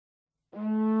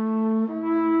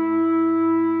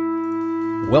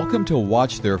Welcome to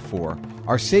Watch Therefore.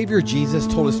 Our Savior Jesus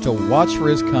told us to watch for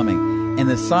His coming, and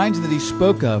the signs that He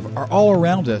spoke of are all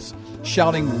around us,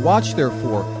 shouting, "Watch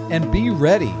therefore, and be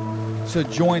ready." So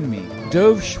join me,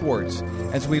 Dove Schwartz,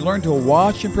 as we learn to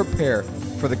watch and prepare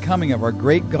for the coming of our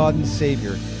great God and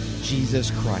Savior, Jesus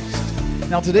Christ.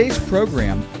 Now today's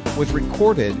program was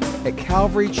recorded at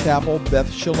Calvary Chapel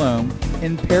Beth Shalom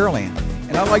in Pearland,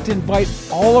 and I'd like to invite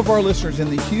all of our listeners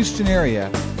in the Houston area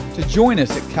to join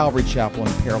us at Calvary Chapel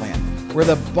in Pearland, where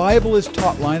the Bible is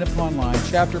taught line upon line,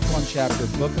 chapter upon chapter,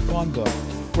 book upon book,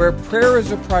 where prayer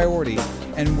is a priority,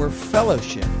 and where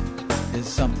fellowship is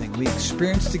something we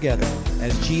experience together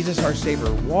as Jesus, our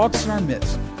Savior, walks in our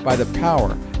midst by the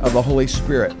power of the Holy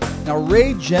Spirit. Now,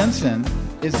 Ray Jensen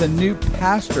is the new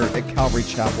pastor at Calvary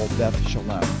Chapel Beth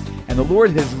Shalom, and the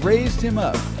Lord has raised him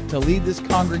up to lead this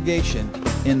congregation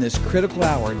in this critical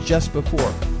hour just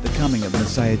before the coming of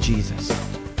Messiah Jesus.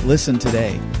 Listen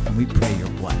today, and we pray you're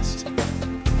blessed.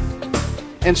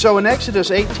 And so in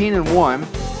Exodus 18:1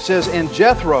 says, "And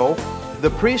Jethro, the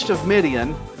priest of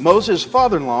Midian, Moses'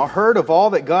 father-in-law, heard of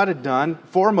all that God had done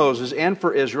for Moses and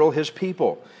for Israel, his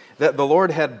people, that the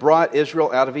Lord had brought Israel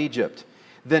out of Egypt.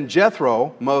 Then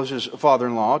Jethro, Moses'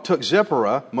 father-in-law, took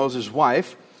Zipporah, Moses'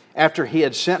 wife, after he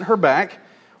had sent her back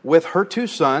with her 2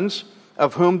 sons,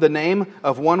 of whom the name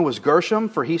of one was Gershom,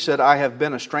 for he said, 'I have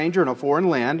been a stranger in a foreign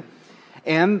land.'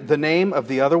 And the name of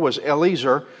the other was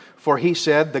Eliezer, for he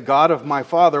said, 'The God of my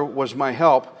father was my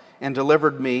help and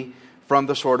delivered me from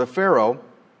the sword of Pharaoh.'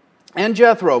 And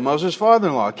Jethro, Moses'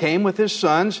 father-in-law, came with his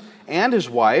sons and his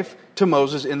wife to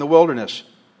Moses in the wilderness,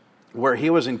 where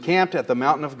he was encamped at the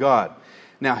mountain of God.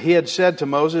 Now he had said to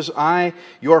Moses, 'I,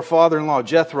 your father-in-law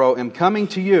Jethro, am coming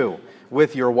to you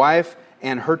with your wife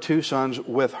and her 2 sons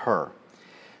with her.'"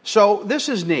 So this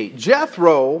is neat.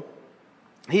 Jethro,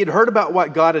 he had heard about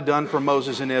what God had done for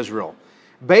Moses and Israel.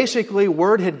 Basically,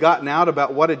 word had gotten out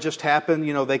about what had just happened.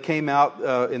 You know, they came out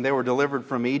and they were delivered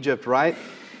from Egypt, right?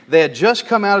 They had just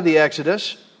come out of the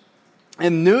Exodus,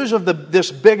 and news of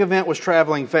this big event was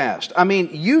traveling fast. I mean,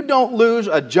 you don't lose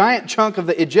a giant chunk of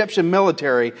the Egyptian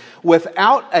military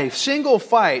without a single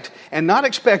fight and not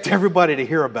expect everybody to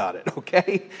hear about it,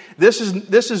 okay? This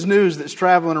is news that's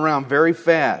traveling around very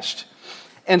fast.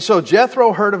 And so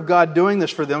Jethro heard of God doing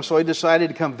this for them, so he decided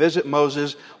to come visit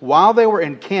Moses while they were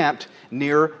encamped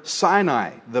near Sinai,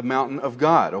 the mountain of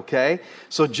God, okay?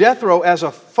 So Jethro, as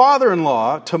a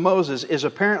father-in-law to Moses, is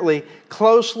apparently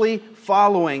closely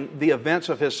following the events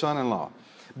of his son-in-law.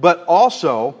 But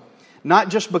also, not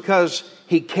just because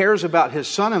he cares about his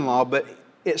son-in-law, but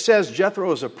it says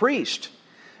Jethro is a priest.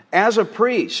 As a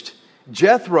priest,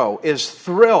 Jethro is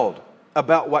thrilled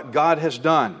about what God has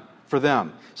done for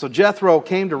them. So Jethro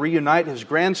came to reunite his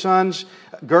grandsons,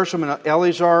 Gershom and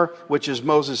Eleazar, which is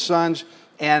Moses' sons,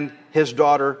 and his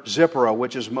daughter Zipporah,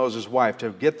 which is Moses' wife, to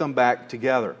get them back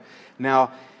together.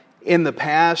 Now, in the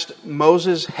past,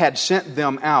 Moses had sent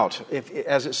them out.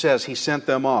 As it says, he sent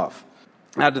them off.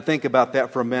 I had to think about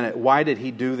that for a minute. Why did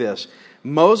he do this?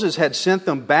 Moses had sent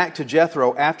them back to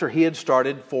Jethro after he had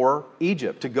started for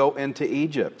Egypt, to go into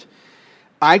Egypt.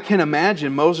 I can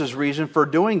imagine Moses' reason for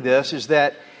doing this is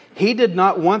that he did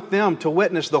not want them to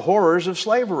witness the horrors of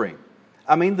slavery.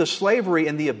 I mean, the slavery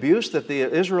and the abuse that the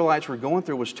Israelites were going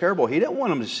through was terrible. He didn't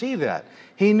want them to see that.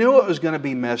 He knew it was going to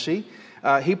be messy.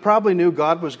 He probably knew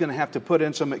God was going to have to put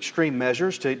in some extreme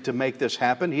measures to make this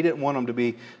happen. He didn't want them to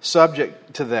be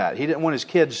subject to that. He didn't want his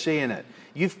kids seeing it.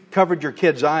 You've covered your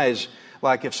kids' eyes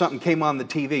like if something came on the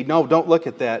TV. No, don't look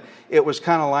at that. It was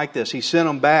kind of like this. He sent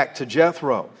them back to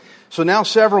Jethro. So now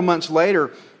several months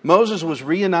later, Moses was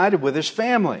reunited with his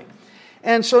family.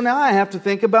 And so now I have to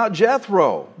think about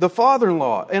Jethro, the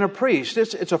father-in-law and a priest.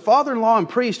 It's a father-in-law and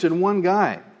priest in one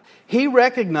guy. He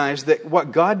recognized that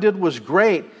what God did was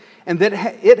great and that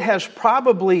it has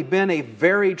probably been a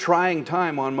very trying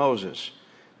time on Moses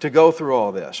to go through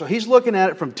all this. So he's looking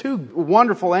at it from 2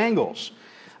 wonderful angles.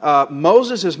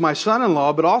 Moses is my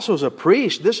son-in-law, but also as a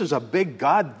priest. This is a big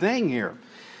God thing here.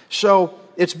 So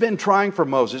it's been trying for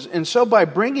Moses. And so by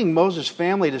bringing Moses'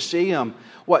 family to see him,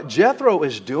 what Jethro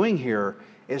is doing here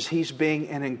is he's being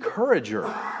an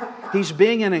encourager. He's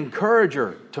being an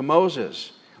encourager to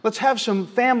Moses. Let's have some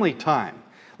family time.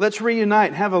 Let's reunite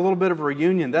and have a little bit of a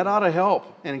reunion. That ought to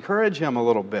help and encourage him a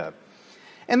little bit.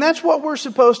 And that's what we're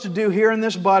supposed to do here in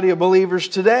this body of believers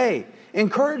today.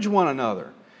 Encourage one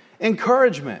another.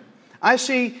 Encouragement. I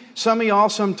see some of y'all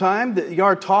sometime that you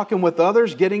are talking with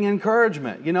others, getting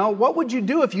encouragement. You know, what would you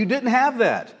do if you didn't have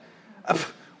that?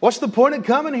 What's the point of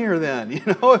coming here then? You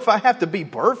know, if I have to be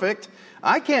perfect,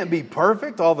 I can't be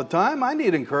perfect all the time. I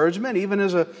need encouragement, even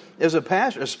as a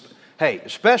pastor. Hey,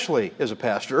 especially as a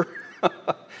pastor.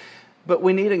 but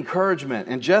we need encouragement.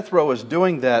 And Jethro is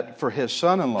doing that for his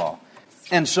son-in-law.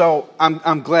 And so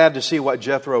I'm glad to see what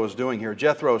Jethro is doing here.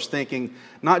 Jethro is thinking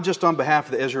not just on behalf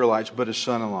of the Israelites, but his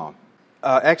son-in-law.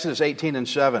 Exodus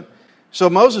 18:7. So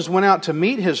Moses went out to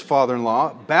meet his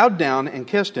father-in-law, bowed down and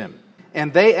kissed him.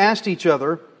 And they asked each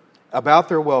other about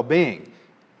their well-being.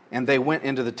 And they went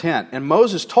into the tent. And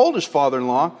Moses told his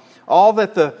father-in-law all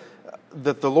that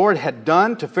the Lord had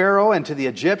done to Pharaoh and to the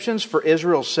Egyptians for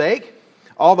Israel's sake,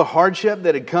 all the hardship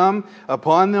that had come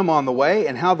upon them on the way,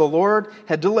 and how the Lord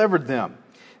had delivered them.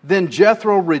 Then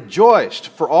Jethro rejoiced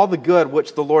for all the good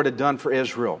which the Lord had done for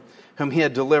Israel, whom he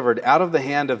had delivered out of the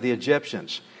hand of the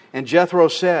Egyptians. And Jethro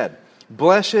said,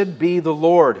 "Blessed be the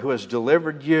Lord who has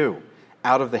delivered you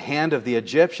out of the hand of the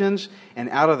Egyptians and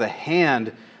out of the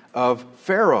hand of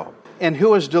Pharaoh, and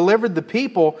who has delivered the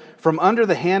people from under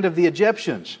the hand of the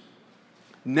Egyptians.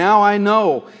 Now I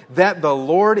know that the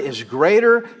Lord is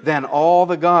greater than all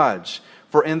the gods,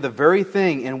 for in the very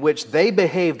thing in which they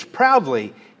behaved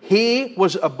proudly, He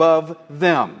was above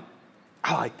them."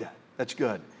 I like that. That's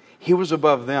good. He was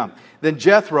above them. Then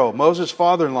Jethro, Moses'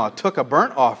 father-in-law, took a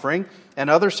burnt offering and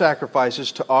other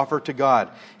sacrifices to offer to God.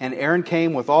 And Aaron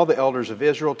came with all the elders of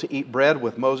Israel to eat bread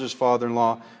with Moses'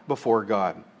 father-in-law before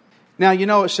God. Now,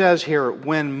 it says here,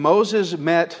 when Moses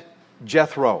met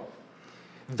Jethro,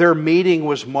 their meeting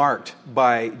was marked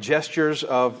by gestures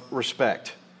of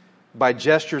respect. By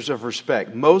gestures of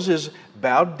respect. Moses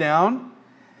bowed down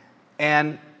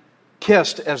and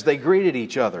kissed as they greeted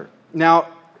each other. Now,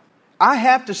 I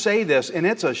have to say this, and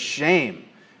it's a shame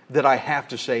that I have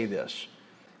to say this.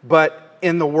 But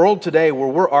in the world today where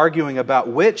we're arguing about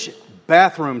which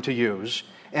bathroom to use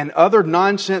and other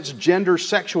nonsense gender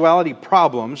sexuality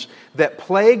problems that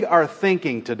plague our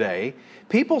thinking today,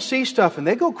 people see stuff and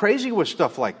they go crazy with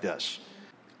stuff like this.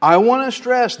 I want to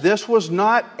stress, this was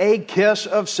not a kiss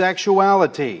of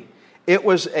sexuality. It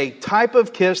was a type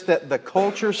of kiss that the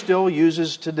culture still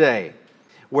uses today,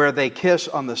 where they kiss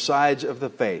on the sides of the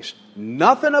face.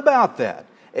 Nothing about that,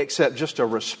 except just a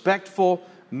respectful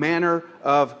manner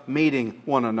of meeting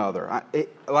one another.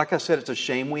 Like I said, it's a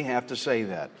shame we have to say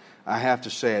that. I have to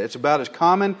say it. It's about as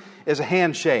common as a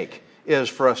handshake is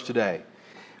for us today.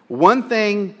 One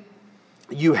thing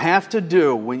you have to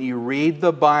do when you read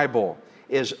the Bible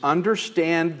is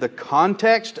understand the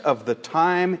context of the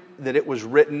time that it was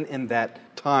written in that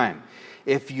time.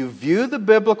 If you view the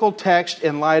biblical text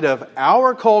in light of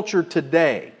our culture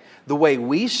today, the way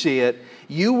we see it,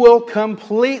 you will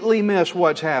completely miss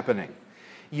what's happening.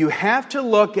 You have to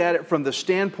look at it from the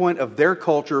standpoint of their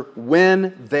culture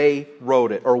when they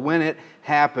wrote it or when it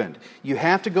happened. You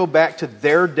have to go back to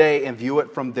their day and view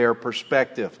it from their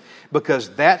perspective, because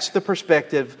that's the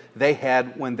perspective they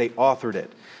had when they authored it.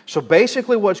 So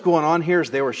basically what's going on here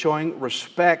is they were showing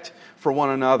respect for one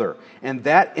another. And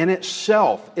that in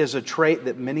itself is a trait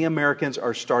that many Americans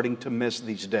are starting to miss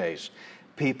these days.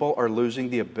 People are losing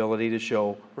the ability to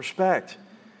show respect.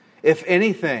 If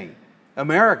anything,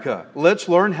 America, let's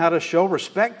learn how to show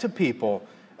respect to people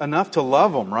enough to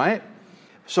love them, right?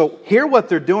 So here what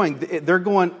they're doing,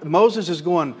 Moses is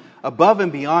going above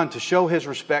and beyond to show his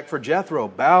respect for Jethro,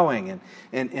 bowing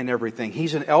and everything.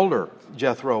 He's an elder,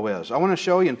 Jethro is. I want to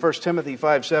show you in 1 Timothy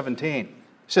 5:17. It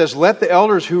says, "Let the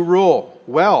elders who rule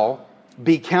well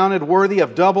be counted worthy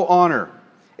of double honor,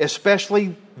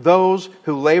 especially those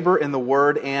who labor in the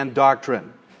word and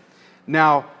doctrine."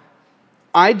 Now,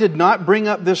 I did not bring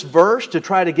up this verse to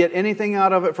try to get anything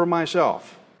out of it for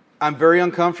myself. I'm very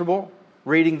uncomfortable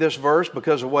reading this verse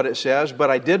because of what it says, but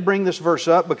I did bring this verse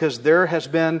up because there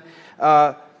have been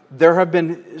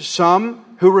some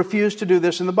who refuse to do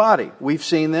this in the body. We've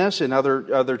seen this in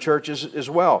other churches as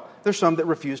well. There's some that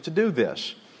refuse to do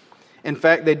this. In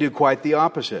fact, they do quite the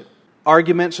opposite.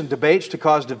 Arguments and debates to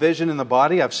cause division in the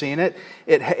body, I've seen it.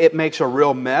 It makes a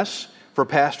real mess for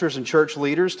pastors and church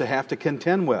leaders to have to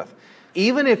contend with.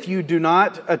 Even if you do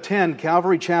not attend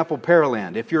Calvary Chapel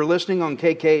Pearland, if you're listening on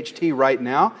KKHT right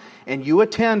now and you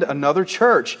attend another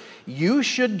church, you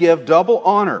should give double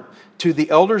honor to the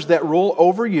elders that rule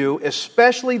over you,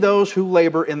 especially those who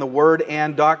labor in the word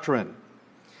and doctrine.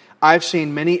 I've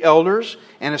seen many elders,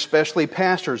 and especially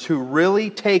pastors, who really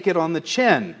take it on the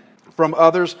chin from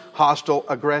others' hostile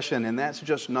aggression, and that's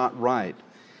just not right.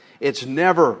 It's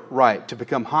never right to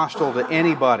become hostile to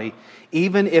anybody,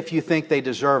 even if you think they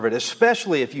deserve it,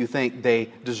 especially if you think they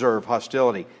deserve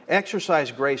hostility.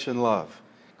 Exercise grace and love.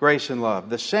 Grace and love.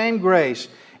 The same grace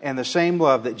and the same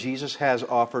love that Jesus has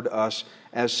offered us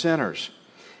as sinners.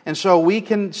 And so we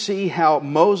can see how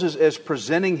Moses is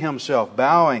presenting himself,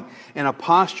 bowing in a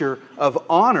posture of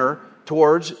honor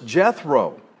towards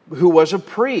Jethro, who was a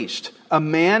priest, a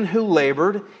man who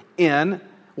labored in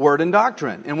word and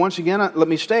doctrine. And once again, let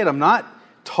me state, I'm not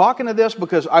talking to this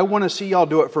because I want to see y'all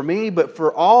do it for me, but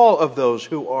for all of those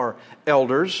who are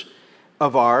elders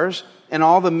of ours and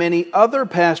all the many other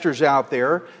pastors out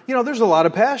there. You know, there's a lot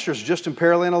of pastors just in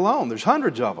Pearland alone. There's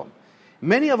hundreds of them.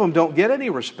 Many of them don't get any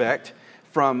respect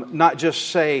from not just,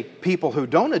 say, people who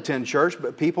don't attend church,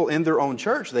 but people in their own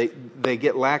church. They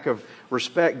get lack of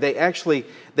respect.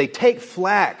 They take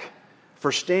flack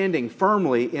for standing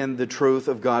firmly in the truth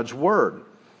of God's Word.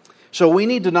 So we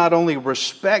need to not only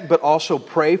respect, but also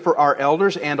pray for our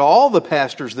elders and all the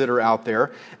pastors that are out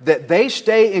there, that they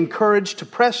stay encouraged to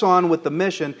press on with the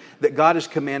mission that God has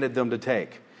commanded them to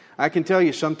take. I can tell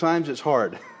you, sometimes it's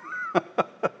hard.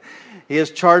 He has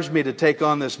charged me to take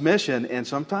on this mission, and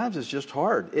sometimes it's just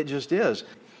hard. It just is.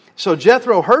 So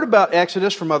Jethro heard about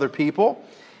Exodus from other people,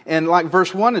 and like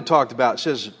verse 1 had talked about, it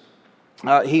says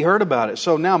he heard about it.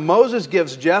 So now Moses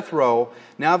gives Jethro,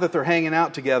 now that they're hanging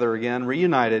out together again,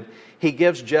 reunited, he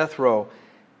gives Jethro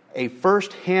a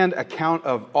first-hand account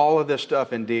of all of this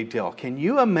stuff in detail. Can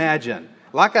you imagine?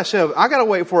 Like I said, I got to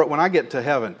wait for it when I get to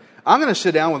heaven. I'm going to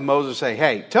sit down with Moses and say,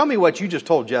 hey, tell me what you just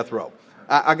told Jethro.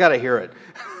 I got to hear it.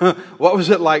 What was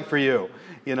it like for you?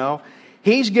 You know,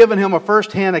 he's given him a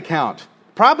first-hand account,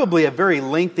 probably a very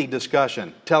lengthy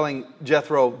discussion, telling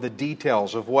Jethro the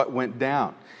details of what went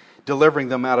down, delivering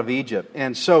them out of Egypt.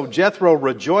 And so Jethro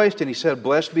rejoiced, and he said,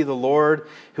 blessed be the Lord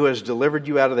who has delivered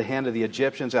you out of the hand of the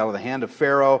Egyptians, out of the hand of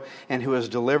Pharaoh, and who has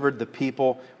delivered the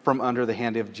people from under the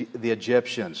hand of the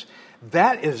Egyptians.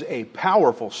 That is a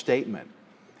powerful statement.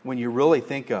 When you really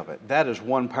think of it, that is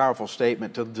one powerful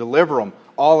statement, to deliver them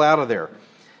all out of there.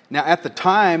 Now, at the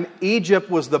time,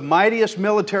 Egypt was the mightiest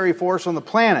military force on the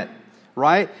planet,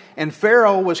 right? And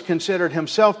Pharaoh was considered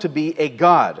himself to be a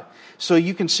god. So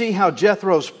you can see how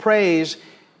Jethro's praise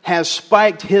has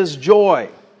spiked his joy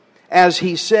as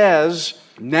he says,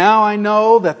 now I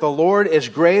know that the Lord is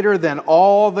greater than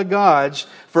all the gods,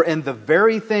 for in the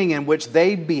very thing in which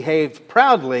they behaved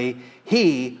proudly,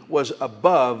 he was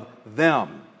above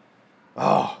them.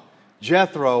 Oh,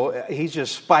 Jethro, he's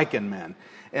just spiking, man.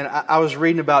 And I was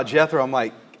reading about Jethro. I'm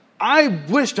like, I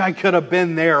wished I could have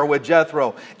been there with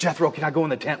Jethro. Jethro, can I go in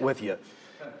the tent with you?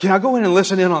 Can I go in and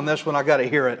listen in on this one? I got to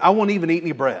hear it. I won't even eat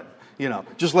any bread. You know,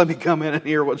 just let me come in and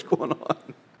hear what's going on.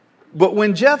 But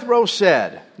when Jethro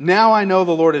said, now I know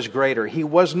the Lord is greater, he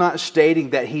was not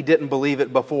stating that he didn't believe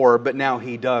it before, but now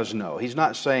he does know. He's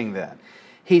not saying that.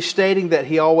 He's stating that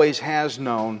he always has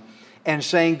known, and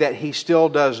saying that he still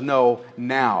does know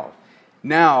now.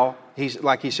 Now, he's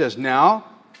like he says, now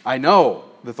I know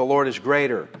that the Lord is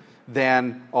greater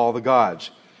than all the gods.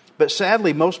 But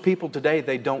sadly, most people today,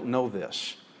 they don't know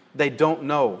this. They don't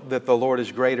know that the Lord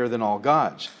is greater than all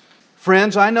gods.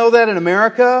 Friends, I know that in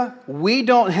America, we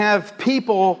don't have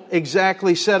people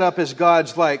exactly set up as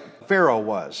gods like Pharaoh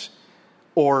was.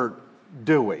 Or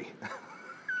do we?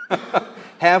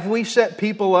 Have we set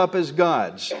people up as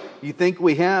gods? You think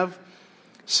we have?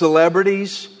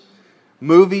 Celebrities,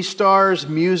 movie stars,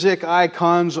 music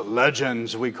icons,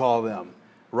 legends, we call them,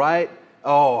 right?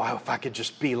 Oh, if I could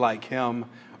just be like him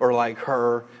or like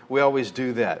her. We always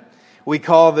do that. We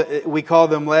call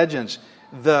them legends.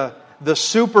 The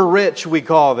super rich, we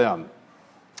call them.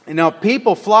 And now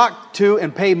people flock to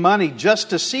and pay money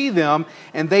just to see them,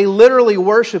 and they literally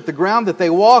worship the ground that they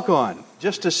walk on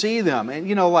just to see them. And,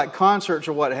 you know, like concerts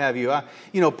or what have you.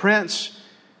 Prince,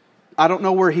 I don't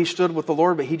know where he stood with the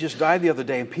Lord, but he just died the other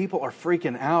day, and people are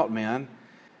freaking out, man.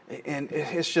 And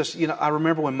it's just, I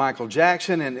remember when Michael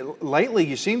Jackson, and lately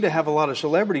you seem to have a lot of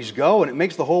celebrities go, and it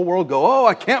makes the whole world go, oh,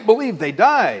 I can't believe they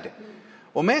died.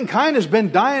 Well, mankind has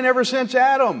been dying ever since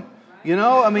Adam.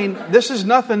 This is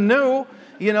nothing new.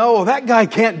 That guy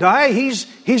can't die.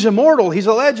 He's immortal. He's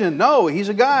a legend. No, he's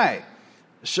a guy.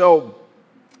 So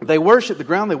they worship the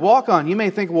ground they walk on. You may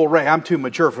think, well, Ray, I'm too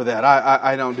mature for that.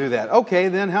 I don't do that. Okay,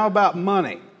 then how about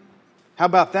money? How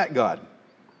about that God?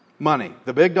 Money.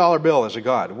 The big dollar bill is a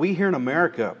God. We here in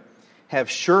America have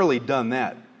surely done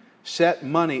that. Set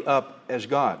money up as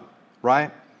God,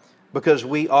 right? Because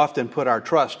we often put our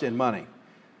trust in money.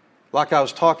 Like I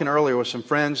was talking earlier with some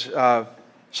friends,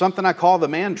 something I call the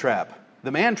man trap.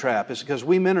 The man trap is because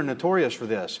we men are notorious for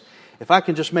this. If I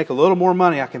can just make a little more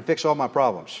money, I can fix all my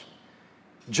problems.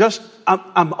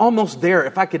 I'm almost there.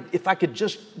 If I could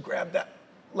just grab that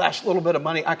last little bit of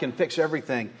money, I can fix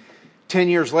everything. 10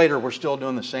 years later, we're still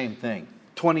doing the same thing.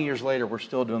 20 years later, we're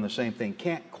still doing the same thing.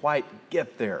 Can't quite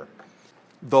get there.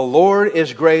 The Lord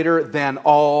is greater than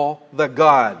all the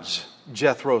gods,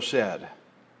 Jethro said.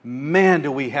 Man,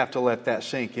 do we have to let that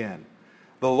sink in.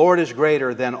 The Lord is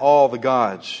greater than all the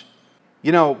gods.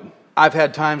 I've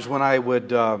had times when I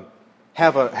would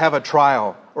have a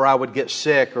trial, or I would get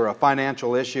sick, or a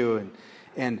financial issue,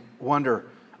 and wonder,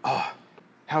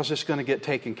 how's this going to get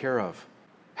taken care of?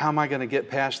 How am I going to get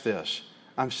past this?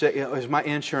 I'm sick. Is my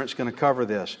insurance going to cover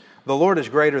this? The Lord is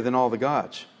greater than all the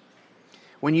gods.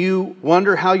 When you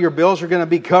wonder how your bills are going to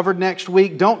be covered next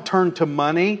week, don't turn to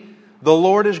money. The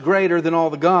Lord is greater than all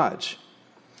the gods.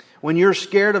 When you're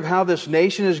scared of how this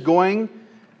nation is going,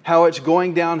 how it's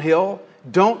going downhill,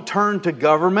 don't turn to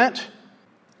government.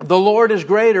 The Lord is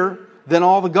greater than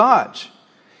all the gods.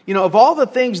 You know, of all the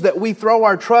things that we throw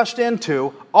our trust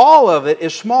into, all of it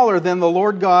is smaller than the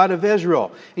Lord God of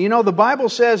Israel. And you know, the Bible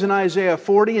says in Isaiah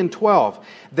 40:12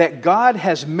 that God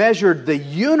has measured the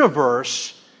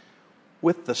universe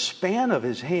with the span of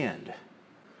His hand.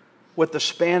 With the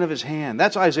span of His hand.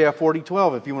 That's Isaiah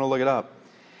 40:12 if you want to look it up.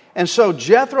 And so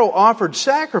Jethro offered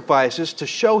sacrifices to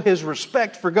show his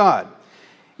respect for God.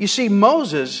 You see,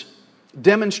 Moses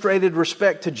demonstrated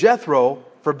respect to Jethro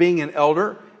for being an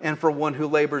elder and for one who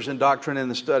labors in doctrine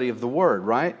and the study of the Word,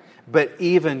 right? But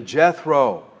even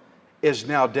Jethro is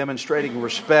now demonstrating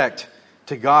respect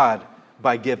to God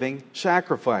by giving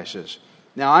sacrifices.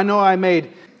 Now, I know I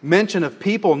made mention of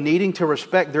people needing to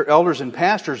respect their elders and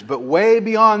pastors, but way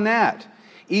beyond that,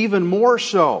 even more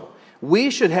so,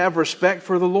 we should have respect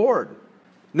for the Lord.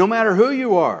 No matter who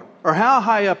you are or how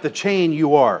high up the chain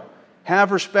you are,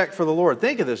 have respect for the Lord.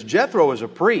 Think of this. Jethro is a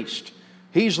priest.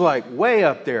 He's like way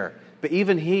up there. But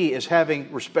even he is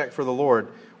having respect for the Lord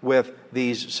with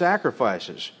these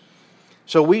sacrifices.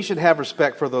 So we should have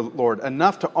respect for the Lord,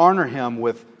 enough to honor Him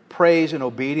with praise and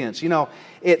obedience. You know,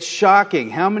 it's shocking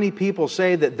how many people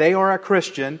say that they are a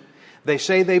Christian. They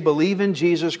say they believe in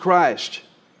Jesus Christ.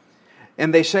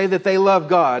 And they say that they love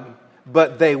God,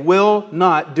 but they will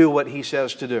not do what He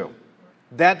says to do.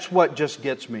 That's what just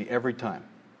gets me every time.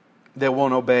 They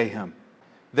won't obey Him.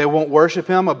 They won't worship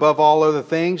Him above all other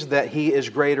things, that He is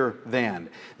greater than.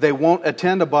 They won't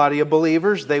attend a body of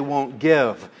believers. They won't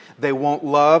give. They won't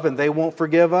love, and they won't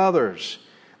forgive others.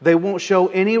 They won't show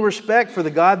any respect for the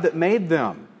God that made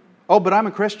them. Oh, but I'm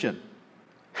a Christian.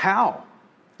 How?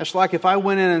 It's like if I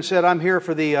went in and said, I'm here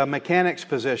for the mechanic's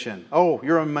position. Oh,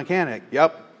 you're a mechanic.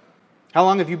 Yep. How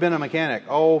long have you been a mechanic?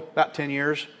 Oh, about 10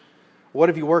 years. What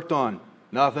have you worked on?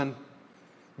 Nothing.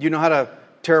 You know how to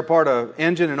tear apart an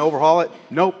engine and overhaul it?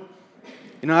 Nope.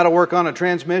 You know how to work on a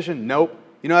transmission? Nope.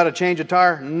 You know how to change a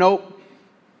tire? Nope.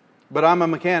 But I'm a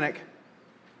mechanic.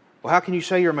 Well, how can you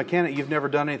say you're a mechanic? You've never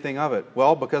done anything of it.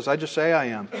 Well, because I just say I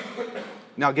am.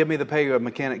 Now give me the pay a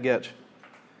mechanic gets.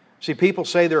 See, people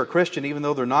say they're a Christian even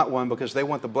though they're not one, because they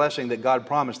want the blessing that God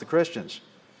promised the Christians.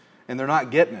 And they're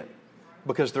not getting it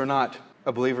because they're not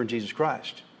a believer in Jesus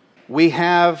Christ. We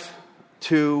have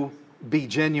to be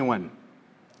genuine.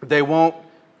 They won't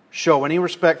show any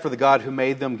respect for the God who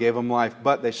made them, gave them life,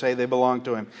 but they say they belong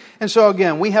to Him. And so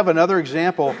again, we have another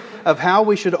example of how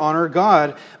we should honor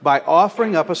God by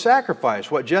offering up a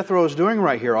sacrifice. What Jethro is doing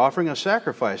right here, offering a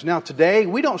sacrifice. Now today,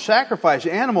 we don't sacrifice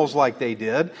animals like they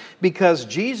did, because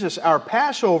Jesus, our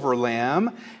Passover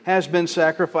lamb, has been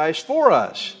sacrificed for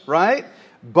us, right?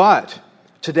 But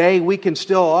today we can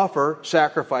still offer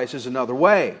sacrifices another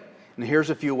way. And here's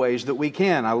a few ways that we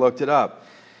can. I looked it up.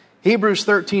 Hebrews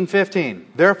 13:15.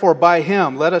 Therefore by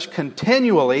Him let us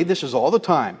continually, this is all the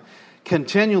time,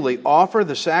 continually offer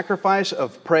the sacrifice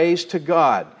of praise to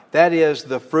God. That is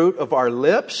the fruit of our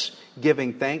lips,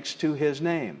 giving thanks to His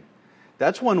name.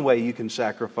 That's one way you can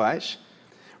sacrifice.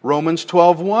 Romans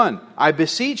 12:1. I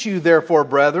beseech you therefore,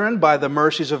 brethren, by the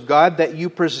mercies of God, that you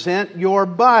present your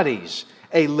bodies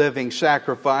a living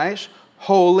sacrifice,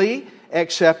 holy,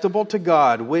 acceptable to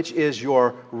God, which is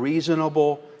your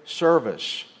reasonable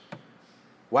service.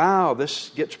 Wow, this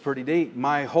gets pretty deep.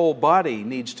 My whole body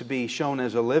needs to be shown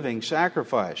as a living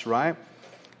sacrifice, right?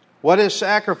 What does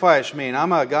sacrifice mean?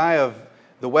 I'm a guy of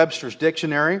the Webster's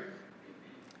Dictionary.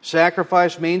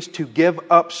 Sacrifice means to give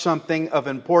up something of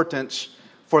importance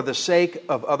for the sake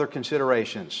of other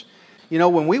considerations. You know,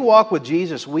 when we walk with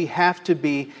Jesus, we have to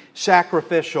be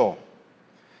sacrificial.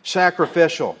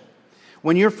 Sacrificial.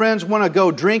 When your friends want to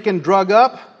go drink and drug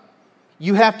up,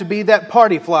 you have to be that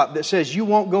party flop that says you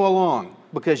won't go along,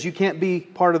 because you can't be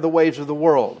part of the ways of the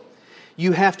world.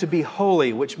 You have to be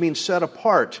holy, which means set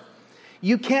apart.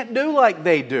 You can't do like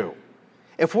they do.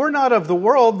 If we're not of the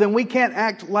world, then we can't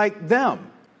act like them.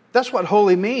 That's what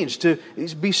holy means, to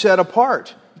be set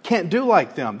apart. You can't do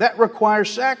like them. That requires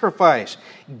sacrifice.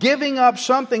 Giving up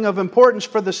something of importance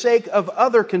for the sake of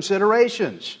other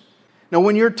considerations. Now,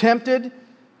 when you're tempted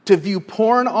to view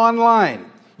porn online,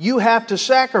 you have to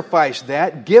sacrifice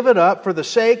that, give it up for the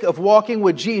sake of walking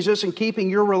with Jesus and keeping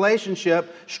your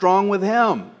relationship strong with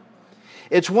Him.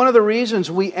 It's one of the reasons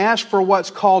we ask for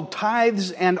what's called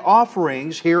tithes and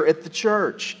offerings here at the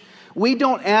church. We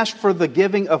don't ask for the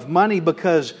giving of money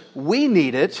because we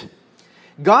need it.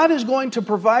 God is going to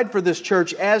provide for this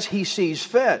church as He sees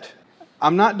fit.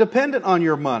 I'm not dependent on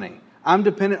your money. I'm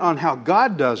dependent on how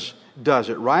God does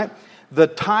it, right? The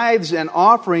tithes and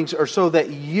offerings are so that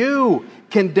you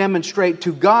can demonstrate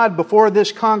to God before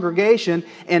this congregation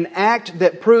an act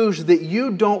that proves that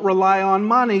you don't rely on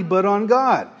money but on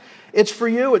God. It's for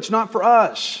you, it's not for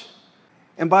us.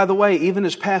 And by the way, even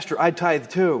as pastor, I tithe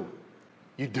too.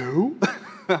 You do?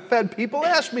 I've had people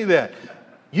ask me that.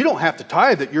 You don't have to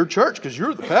tithe at your church because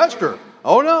you're the pastor.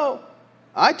 Oh no,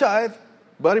 I tithe.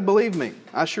 Buddy, believe me,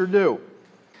 I sure do.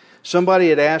 Somebody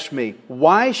had asked me,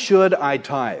 why should I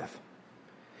tithe?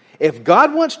 If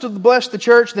God wants to bless the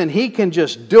church, then He can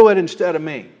just do it instead of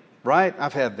me. Right?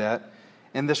 I've had that.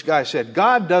 And this guy said,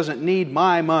 God doesn't need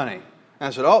my money. And I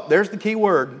said, oh, there's the key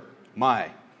word, my.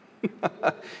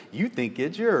 You think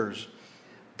it's yours.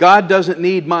 God doesn't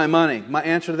need my money. My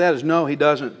answer to that is no, He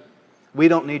doesn't. We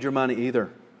don't need your money either.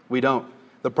 We don't.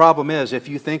 The problem is, if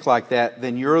you think like that,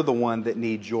 then you're the one that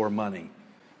needs your money.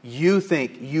 You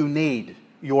think you need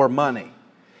your money.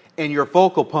 And your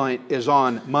focal point is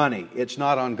on money. It's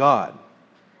not on God.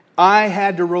 I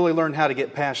had to really learn how to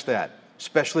get past that,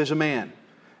 especially as a man.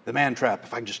 The man trap,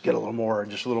 if I can just get a little more,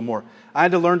 just a little more. I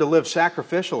had to learn to live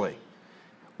sacrificially.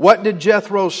 What did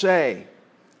Jethro say?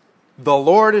 The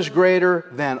Lord is greater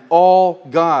than all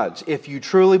gods. If you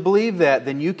truly believe that,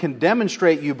 then you can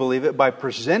demonstrate you believe it by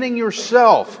presenting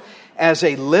yourself as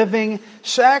a living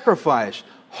sacrifice.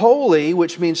 Holy,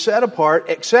 which means set apart,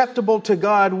 acceptable to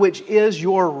God, which is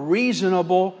your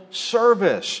reasonable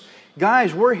service.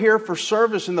 Guys, we're here for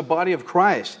service in the body of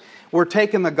Christ. We're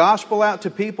taking the gospel out to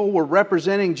people, we're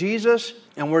representing Jesus,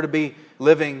 and we're to be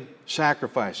living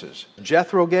sacrifices.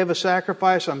 Jethro gave a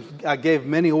sacrifice. I gave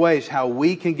many ways how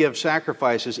we can give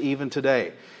sacrifices even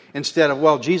today. Instead of,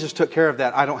 well, Jesus took care of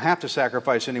that, I don't have to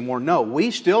sacrifice anymore. No,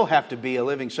 we still have to be a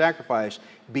living sacrifice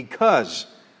because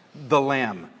the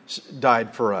Lamb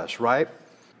died for us, right?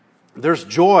 There's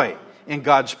joy in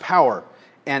God's power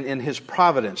and in His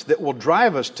providence that will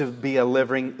drive us to be a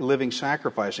living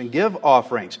sacrifice and give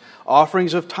offerings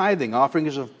of tithing,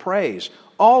 offerings of praise.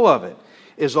 All of it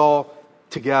is all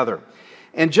together.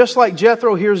 And just like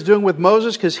Jethro here is doing with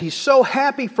Moses, because he's so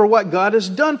happy for what God has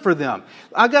done for them.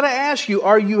 I got to ask you,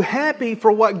 are you happy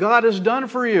for what God has done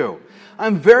for you?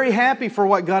 I'm very happy for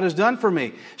what God has done for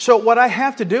me. So what I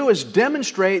have to do is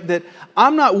demonstrate that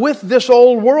I'm not with this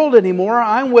old world anymore.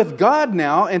 I'm with God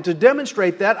now. And to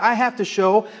demonstrate that, I have to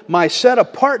show my set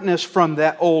apartness from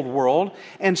that old world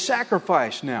and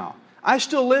sacrifice now. I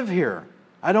still live here.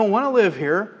 I don't want to live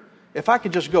here. If I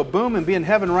could just go boom and be in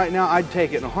heaven right now, I'd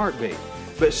take it in a heartbeat.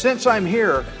 But since I'm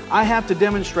here, I have to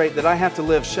demonstrate that I have to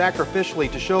live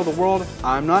sacrificially to show the world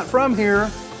I'm not from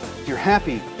here. If you're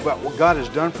happy about what God has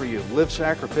done for you, live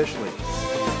sacrificially.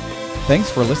 Thanks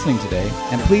for listening today,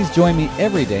 and please join me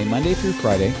every day, Monday through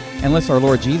Friday, unless our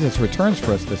Lord Jesus returns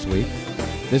for us this week.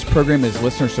 This program is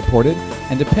listener-supported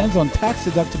and depends on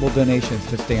tax-deductible donations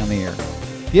to stay on the air.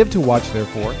 Give to Watch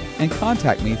Therefore and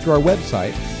contact me through our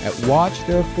website at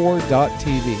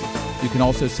watchtherefore.tv. You can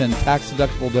also send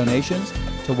tax-deductible donations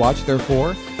to Watch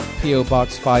Therefore, P.O.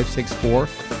 Box 564,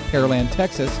 Pearland,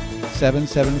 Texas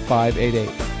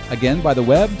 77588. Again, by the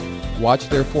web,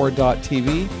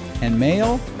 watchtherefore.tv, and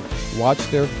mail, Watch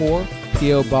Therefore,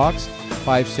 P.O. Box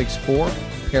 564,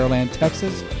 Pearland,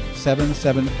 Texas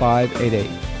 77588.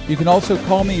 You can also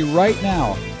call me right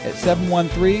now at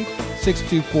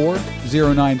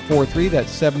 713-624-0943.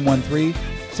 That's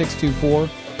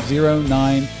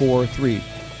 713-624-0943.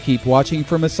 Keep watching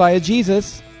for Messiah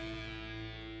Jesus.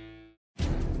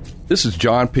 This is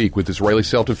John Peake with Israeli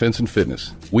Self-Defense and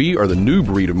Fitness. We are the new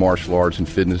breed of martial arts and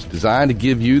fitness designed to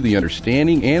give you the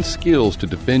understanding and skills to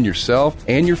defend yourself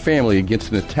and your family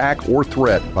against an attack or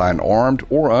threat by an armed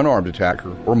or unarmed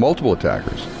attacker or multiple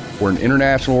attackers. We're an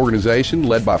international organization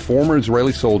led by former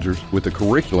Israeli soldiers with a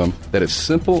curriculum that is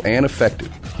simple and effective.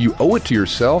 You owe it to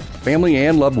yourself, family,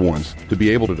 and loved ones to be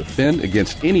able to defend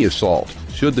against any assault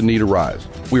should the need arise.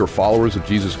 We are followers of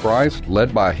Jesus Christ,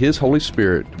 led by His Holy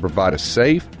Spirit to provide a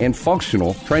safe and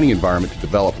functional training environment to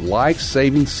develop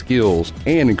life-saving skills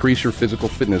and increase your physical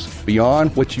fitness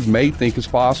beyond what you may think is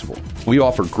possible. We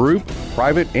offer group,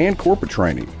 private, and corporate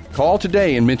training. Call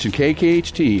today and mention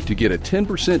KKHT to get a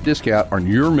 10% discount on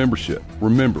your membership.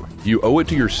 Remember, you owe it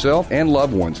to yourself and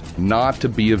loved ones not to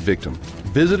be a victim.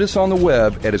 Visit us on the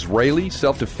web at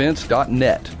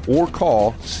IsraeliSelfDefense.net or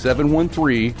call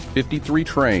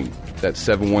 713-53-TRAIN. That's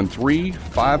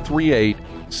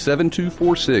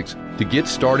 713-538-7246 to get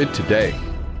started today.